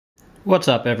What's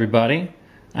up, everybody?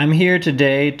 I'm here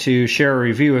today to share a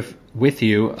review with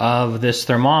you of this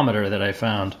thermometer that I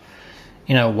found.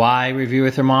 You know, why review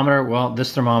a thermometer? Well,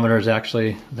 this thermometer is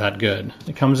actually that good.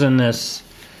 It comes in this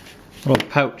little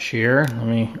pouch here. Let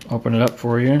me open it up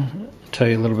for you. I'll tell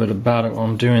you a little bit about it while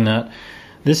I'm doing that.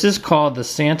 This is called the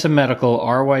Santa Medical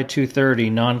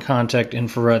RY230 non-contact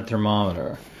infrared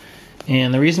thermometer.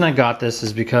 And the reason I got this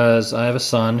is because I have a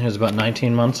son who's about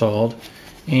 19 months old,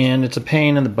 and it's a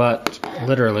pain in the butt,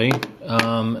 literally,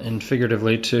 and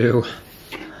figuratively, to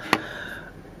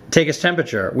take his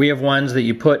temperature. We have ones that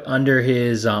you put under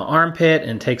his armpit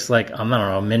and it takes like, I don't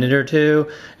know, a minute or two,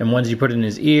 and ones you put in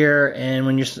his ear, and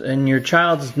when your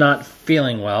child's not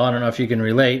feeling well, I don't know if you can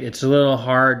relate, it's a little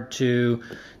hard to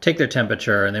take their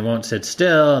temperature, and they won't sit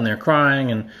still, and they're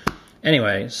crying, and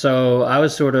anyway, so I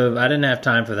didn't have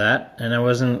time for that, and I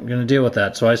wasn't going to deal with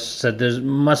that, so I said there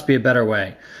must be a better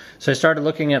way. So I started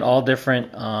looking at all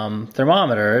different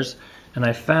thermometers, and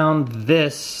I found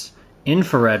this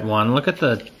infrared one. Look at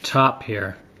the top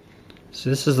here. So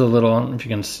this is the little, I don't know if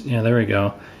you can see, yeah, there we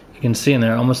go. You can see in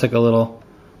there, almost like a little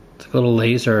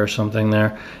laser or something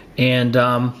there. And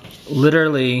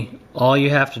literally, all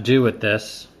you have to do with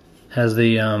this has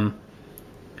the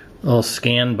little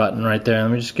scan button right there. Let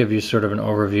me just give you sort of an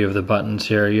overview of the buttons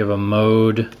here. You have a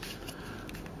mode,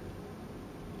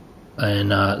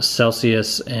 and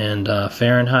Celsius and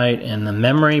Fahrenheit, and the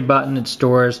memory button, it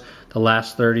stores the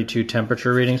last 32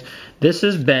 temperature readings. This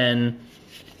has been,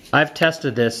 I've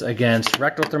tested this against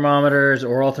rectal thermometers,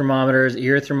 oral thermometers,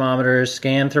 ear thermometers,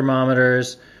 scan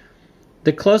thermometers.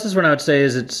 The closest one I would say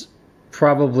is it's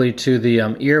probably to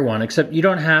the ear one, except you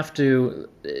don't have to,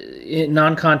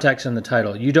 non-contact's in the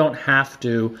title, you don't have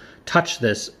to touch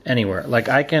this anywhere. Like,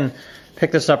 I can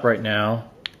pick this up right now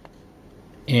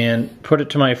and put it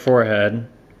to my forehead,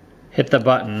 hit the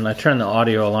button, I turn the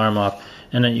audio alarm off,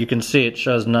 and then you can see it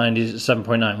shows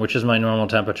 97.9, which is my normal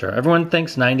temperature. Everyone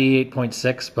thinks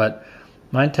 98.6, but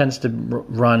mine tends to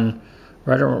run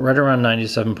right around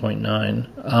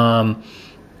 97.9.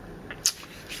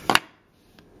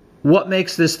 What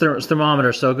makes this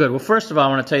thermometer so good? Well, first of all, I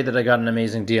want to tell you that I got an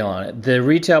amazing deal on it. The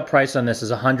retail price on this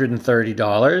is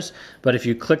 $130, but if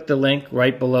you click the link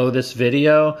right below this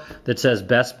video that says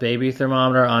Best Baby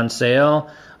Thermometer on sale,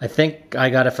 I think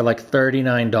I got it for like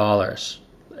 $39.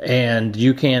 And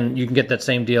you can get that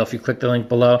same deal if you click the link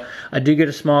below. I do get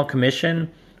a small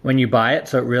commission when you buy it,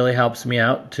 so it really helps me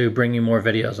out to bring you more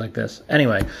videos like this.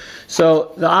 Anyway,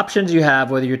 so the options you have,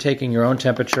 whether you're taking your own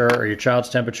temperature or your child's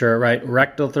temperature, right?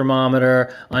 Rectal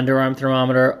thermometer, underarm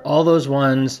thermometer, all those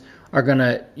ones are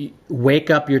gonna wake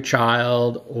up your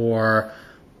child, or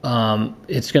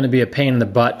it's gonna be a pain in the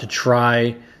butt to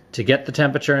try to get the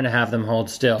temperature and to have them hold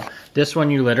still. This one,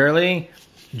 you literally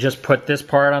just put this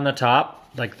part on the top,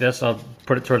 like this, I'll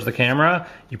put it towards the camera,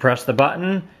 you press the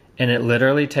button, and it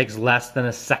literally takes less than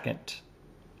a second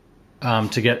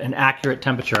to get an accurate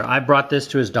temperature. I brought this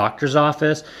to his doctor's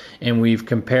office, and we've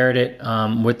compared it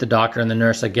with the doctor and the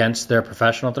nurse against their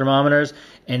professional thermometers,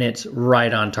 and it's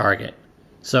right on target.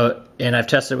 So, and I've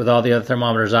tested it with all the other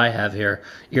thermometers I have here,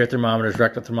 ear thermometers,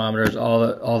 rectal thermometers,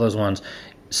 all those ones.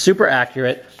 Super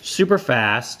accurate, super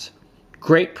fast,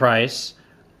 great price.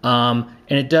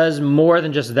 And it does more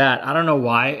than just that. I don't know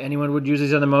why anyone would use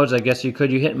these other modes. I guess you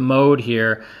could. You hit mode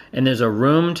here, and there's a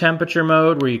room temperature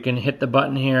mode where you can hit the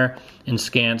button here and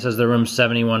scan. It says the room's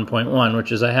 71.1,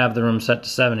 which is, I have the room set to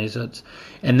 70. So it's,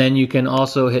 and then you can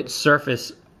also hit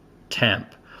surface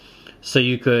temp. So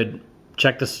you could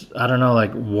check this, I don't know,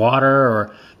 like water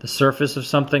or the surface of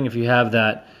something if you have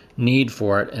that need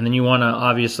for it. And then you want to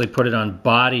obviously put it on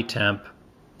body temp.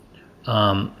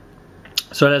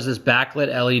 So it has this backlit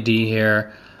LED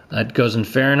here. It goes in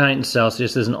Fahrenheit and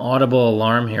Celsius. There's an audible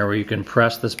alarm here where you can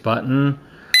press this button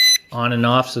on and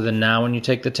off, so then now when you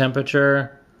take the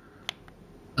temperature,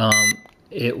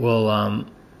 it will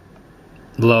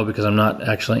blow, because I'm not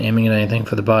actually aiming at anything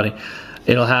for the body.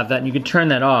 It'll have that, and you can turn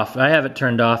that off. I have it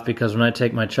turned off because when I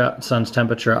take my son's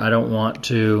temperature, I don't want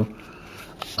to,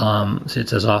 see, it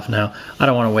says off now. I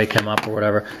don't want to wake him up or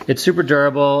whatever. It's super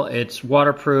durable. It's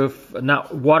waterproof,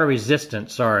 not water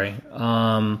resistant, sorry.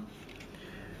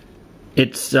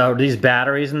 It's these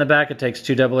batteries in the back. It takes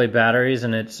 2 AA batteries,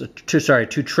 and it's two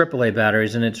AAA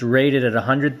batteries, and it's rated at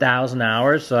 100,000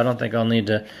 hours, so I don't think I'll need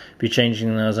to be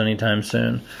changing those anytime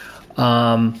soon.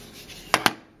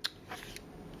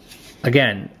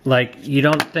 Again, like, you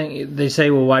don't think, they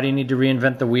say, well, why do you need to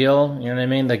reinvent the wheel? You know what I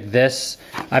mean? Like this,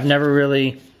 I've never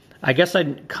really, I guess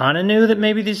I kind of knew that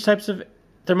maybe these types of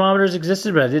thermometers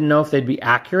existed, but I didn't know if they'd be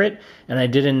accurate, and I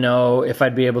didn't know if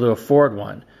I'd be able to afford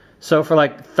one. So for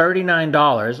like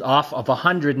 $39 off of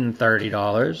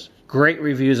 $130, great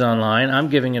reviews online. I'm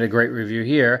giving it a great review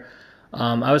here.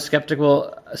 I was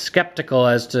skeptical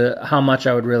as to how much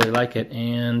I would really like it,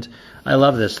 and I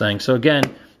love this thing. So again,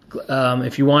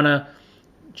 if you want to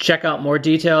check out more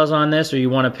details on this, or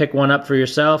you want to pick one up for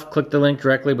yourself, click the link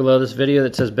directly below this video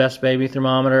that says Best Baby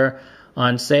Thermometer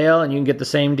on sale, and you can get the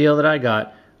same deal that I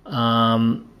got.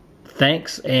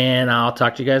 Thanks, and I'll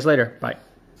talk to you guys later. Bye.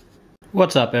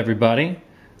 What's up, everybody?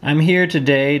 I'm here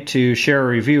today to share a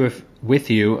review with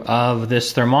you of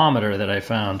this thermometer that I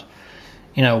found.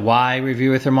 You know, why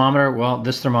review a thermometer? Well,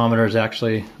 this thermometer is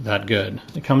actually that good.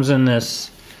 It comes in this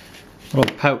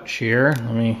little pouch here.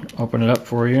 Let me open it up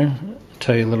for you. I'll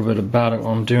tell you a little bit about it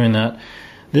while I'm doing that.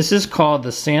 This is called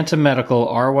the Santa Medical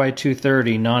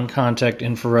RY230 non-contact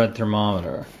infrared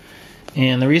thermometer.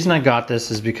 And the reason I got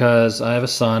this is because I have a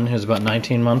son who's about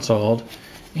 19 months old,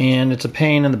 and it's a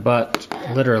pain in the butt,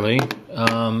 literally,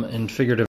 and figuratively.